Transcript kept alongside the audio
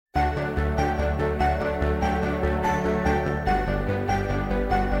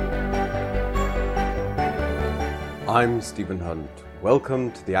I'm Stephen Hunt. Welcome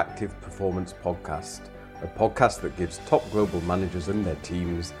to the Active Performance Podcast, a podcast that gives top global managers and their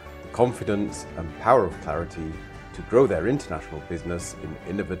teams the confidence and power of clarity to grow their international business in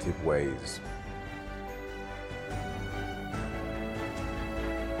innovative ways.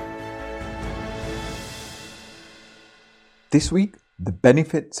 This week, the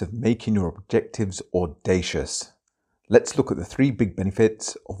benefits of making your objectives audacious. Let's look at the 3 big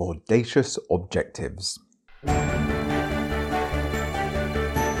benefits of audacious objectives.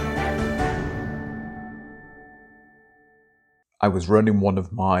 I was running one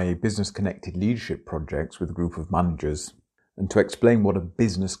of my business-connected leadership projects with a group of managers. And to explain what a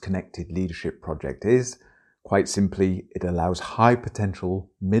business-connected leadership project is, quite simply, it allows high-potential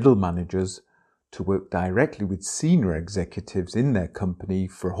middle managers to work directly with senior executives in their company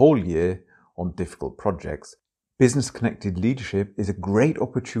for a whole year on difficult projects. Business-connected leadership is a great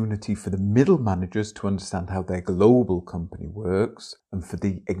opportunity for the middle managers to understand how their global company works and for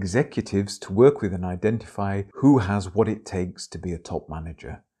the executives to work with and identify who has what it takes to be a top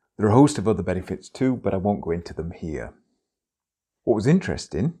manager. There are a host of other benefits too, but I won't go into them here. What was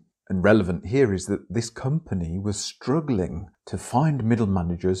interesting and relevant here is that this company was struggling to find middle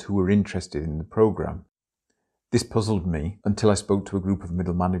managers who were interested in the program. This puzzled me until I spoke to a group of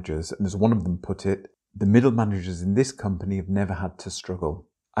middle managers, and as one of them put it, the middle managers in this company have never had to struggle.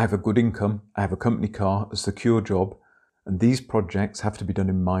 I have a good income, I have a company car, a secure job, and these projects have to be done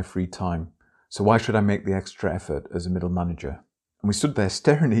in my free time. So why should I make the extra effort as a middle manager? And we stood there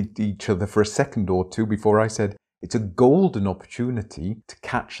staring at each other for a second or two before I said, it's a golden opportunity to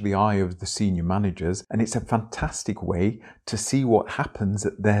catch the eye of the senior managers, and it's a fantastic way to see what happens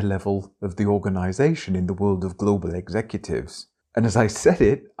at their level of the organization in the world of global executives. And as I said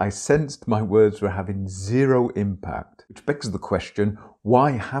it, I sensed my words were having zero impact, which begs the question,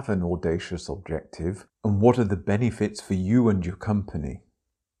 why have an audacious objective, and what are the benefits for you and your company?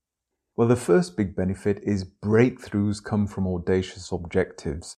 Well, the first big benefit is breakthroughs come from audacious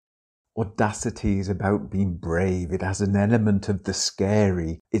objectives. Audacity is about being brave. It has an element of the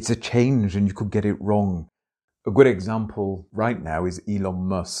scary. It's a change and you could get it wrong. A good example right now is Elon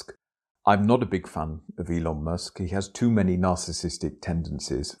Musk. I'm not a big fan of Elon Musk. He has too many narcissistic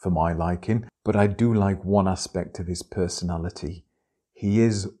tendencies for my liking, but I do like one aspect of his personality. He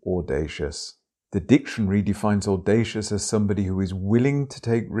is audacious. The dictionary defines audacious as somebody who is willing to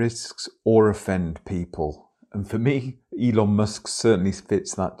take risks or offend people. And for me, Elon Musk certainly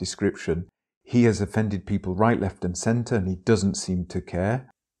fits that description. He has offended people right, left and centre, and he doesn't seem to care.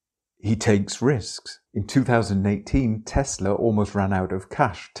 He takes risks. In 2018, Tesla almost ran out of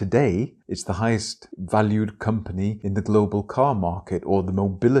cash. Today, it's the highest valued company in the global car market, or the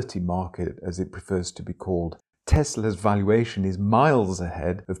mobility market as it prefers to be called. Tesla's valuation is miles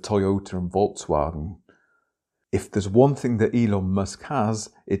ahead of Toyota and Volkswagen. If there's one thing that Elon Musk has,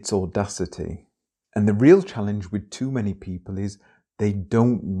 it's audacity. And the real challenge with too many people is they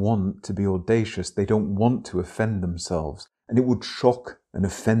don't want to be audacious. They don't want to offend themselves. And it would shock and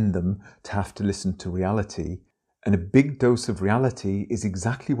offend them to have to listen to reality. And a big dose of reality is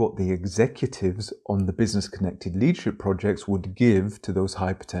exactly what the executives on the Business Connected Leadership projects would give to those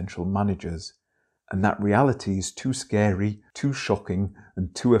high potential managers. And that reality is too scary, too shocking,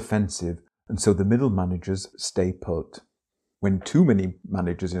 and too offensive. And so the middle managers stay put. When too many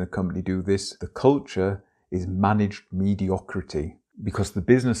managers in a company do this, the culture is managed mediocrity because the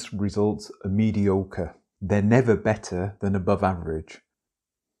business results are mediocre. They're never better than above average.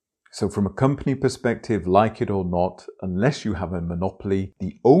 So from a company perspective, like it or not, unless you have a monopoly,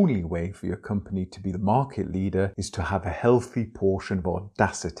 the only way for your company to be the market leader is to have a healthy portion of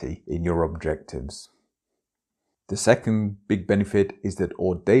audacity in your objectives. The second big benefit is that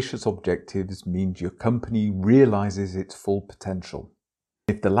audacious objectives means your company realizes its full potential.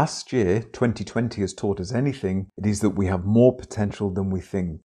 If the last year, 2020, has taught us anything, it is that we have more potential than we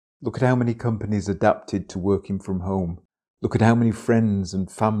think. Look at how many companies adapted to working from home. Look at how many friends and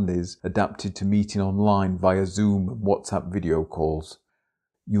families adapted to meeting online via Zoom and WhatsApp video calls.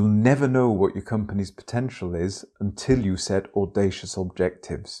 You'll never know what your company's potential is until you set audacious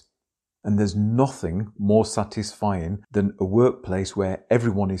objectives. And there's nothing more satisfying than a workplace where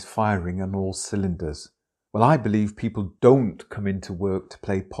everyone is firing on all cylinders. Well, I believe people don't come into work to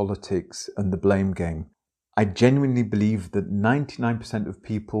play politics and the blame game. I genuinely believe that 99% of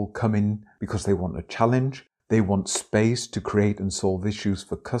people come in because they want a challenge, they want space to create and solve issues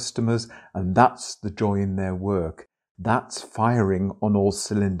for customers, and that's the joy in their work. That's firing on all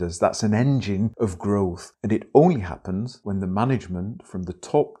cylinders. That's an engine of growth. And it only happens when the management from the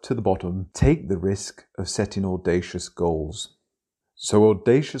top to the bottom take the risk of setting audacious goals. So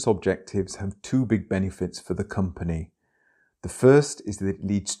audacious objectives have two big benefits for the company. The first is that it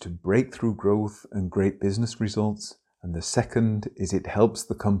leads to breakthrough growth and great business results. And the second is it helps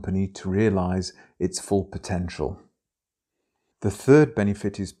the company to realize its full potential. The third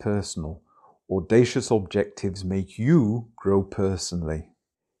benefit is personal. Audacious objectives make you grow personally.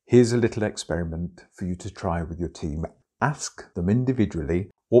 Here's a little experiment for you to try with your team. Ask them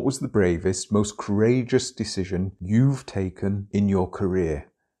individually, what was the bravest, most courageous decision you've taken in your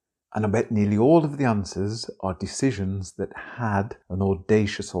career? And I bet nearly all of the answers are decisions that had an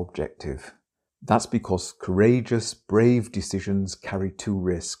audacious objective. That's because courageous, brave decisions carry two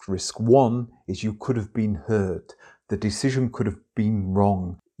risks. Risk one is you could have been hurt. The decision could have been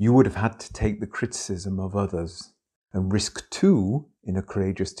wrong. You would have had to take the criticism of others. And risk two in a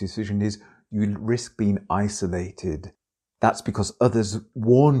courageous decision is you risk being isolated. That's because others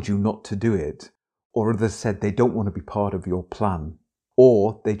warned you not to do it, or others said they don't want to be part of your plan,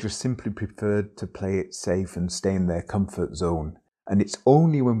 or they just simply preferred to play it safe and stay in their comfort zone. And it's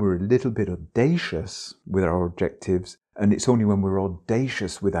only when we're a little bit audacious with our objectives, and it's only when we're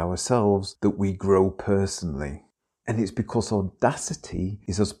audacious with ourselves that we grow personally. And it's because audacity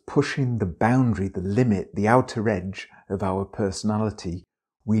is us pushing the boundary, the limit, the outer edge of our personality.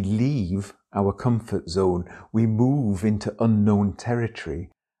 We leave our comfort zone. We move into unknown territory.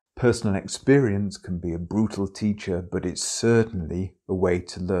 Personal experience can be a brutal teacher, but it's certainly a way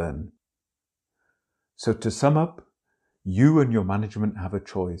to learn. So to sum up, you and your management have a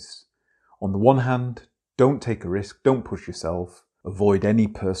choice. On the one hand, don't take a risk, don't push yourself, avoid any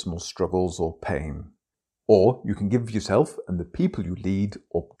personal struggles or pain. Or you can give yourself and the people you lead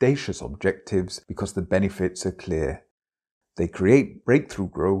audacious objectives because the benefits are clear. They create breakthrough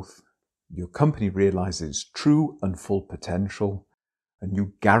growth, your company realizes true and full potential, and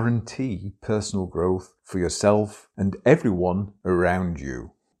you guarantee personal growth for yourself and everyone around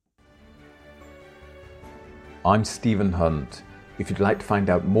you. I'm Stephen Hunt. If you'd like to find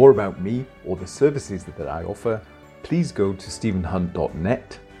out more about me or the services that I offer, please go to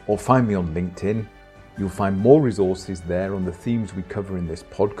stephenhunt.net or find me on LinkedIn. You'll find more resources there on the themes we cover in this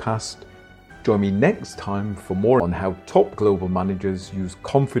podcast. Join me next time for more on how top global managers use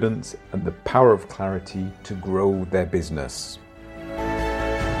confidence and the power of clarity to grow their business.